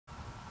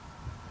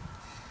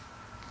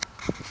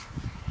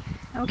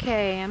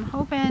Okay, I'm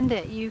hoping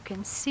that you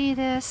can see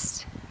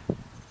this.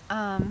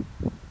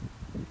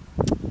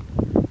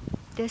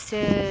 This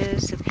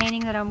is a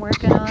painting that I'm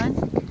working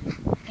on,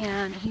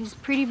 and he's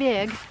pretty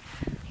big.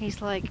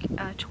 He's like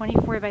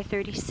 24 by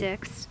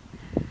 36,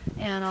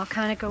 and I'll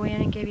kind of go in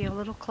and give you a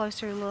little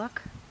closer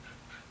look.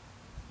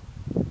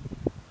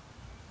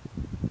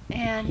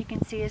 And you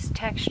can see his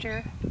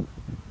texture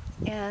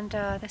and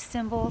the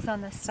symbols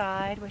on the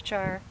side, which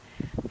are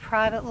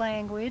private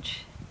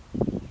language.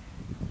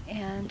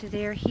 And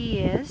there he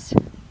is.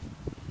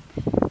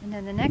 And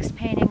then the next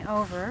painting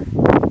over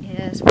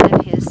is one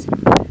of his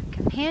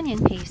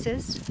companion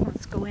pieces.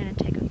 Let's go in and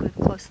take a good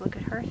close look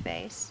at her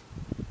face.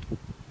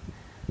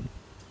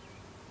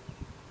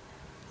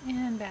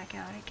 And back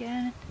out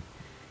again.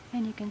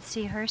 And you can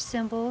see her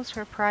symbols,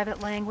 her private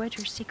language,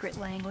 her secret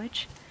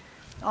language.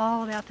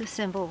 All about the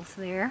symbols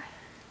there.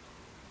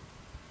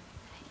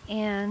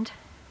 And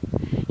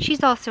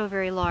she's also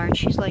very large.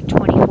 She's like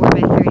 24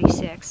 by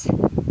 36.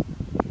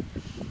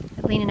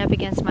 Leaning up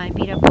against my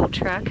beat up old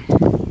truck.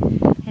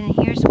 And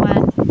here's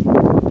one.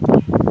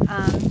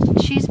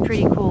 She's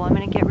pretty cool. I'm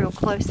going to get real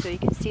close so you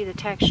can see the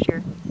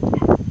texture.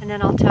 And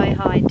then I'll tell you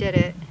how I did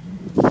it.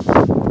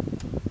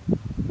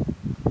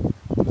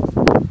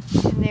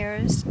 And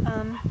there's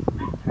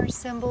her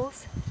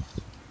symbols.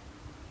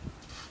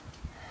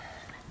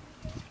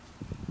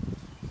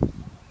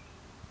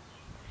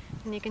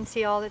 And you can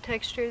see all the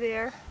texture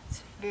there.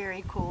 It's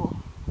very cool.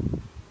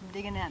 I'm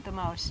digging that the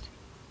most.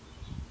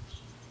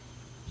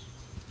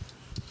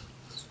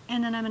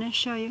 And then I'm going to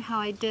show you how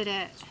I did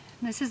it.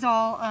 This is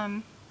all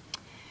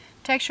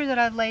texture that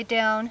I've laid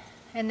down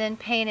and then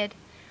painted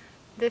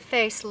the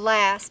face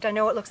last. I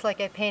know it looks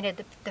like I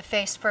painted the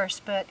face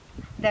first, but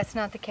that's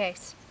not the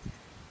case.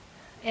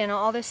 And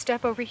all this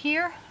stuff over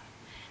here,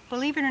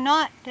 believe it or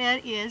not,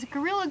 that is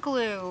Gorilla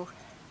Glue.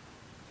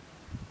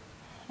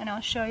 And I'll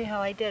show you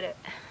how I did it.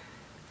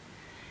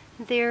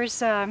 There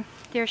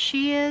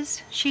she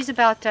is. She's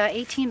about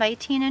 18 by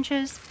 18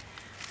 inches.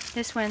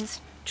 This one's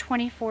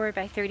 24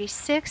 by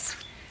 36.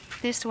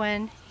 This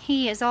one,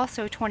 he is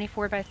also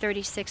 24 by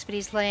 36, but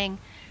he's laying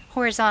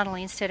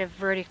horizontally instead of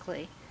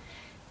vertically.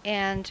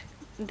 And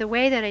the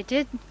way that I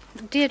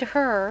did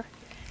her,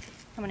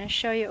 I'm going to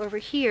show you over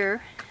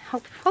here.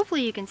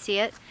 Hopefully you can see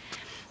it.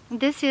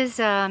 This is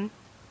an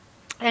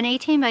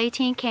 18 by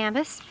 18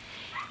 canvas,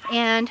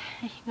 and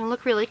you can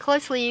look really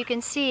closely. You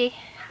can see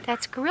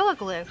that's Gorilla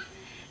Glue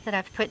that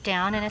I've put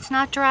down, and it's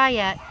not dry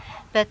yet.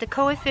 But the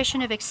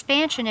coefficient of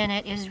expansion in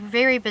it is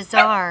very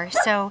bizarre,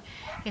 so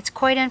it's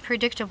quite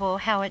unpredictable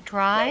how it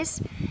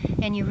dries,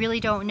 and you really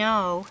don't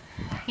know,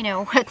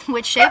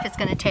 what shape it's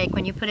going to take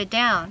when you put it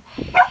down.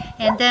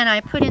 And then I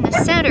put in the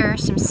center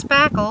some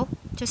spackle,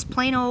 just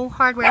plain old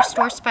hardware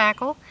store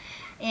spackle,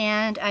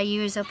 and I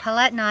use a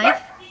palette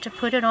knife to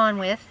put it on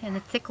with in the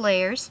thick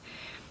layers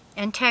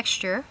and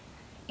texture.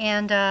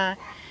 And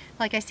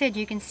like I said,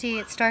 you can see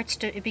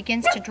it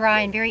begins to dry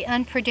in very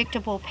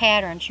unpredictable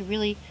patterns. You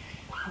really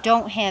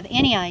don't have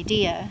any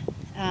idea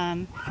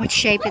what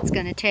shape it's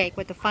going to take,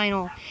 what the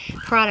final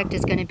product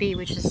is going to be,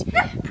 which is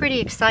pretty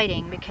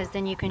exciting because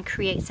then you can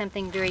create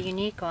something very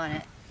unique on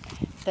it.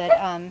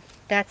 But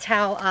that's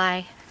how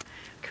I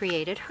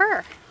created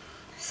her.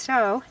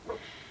 So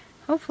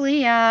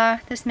hopefully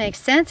this makes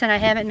sense and I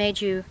haven't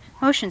made you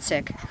motion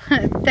sick.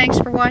 Thanks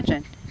for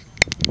watching.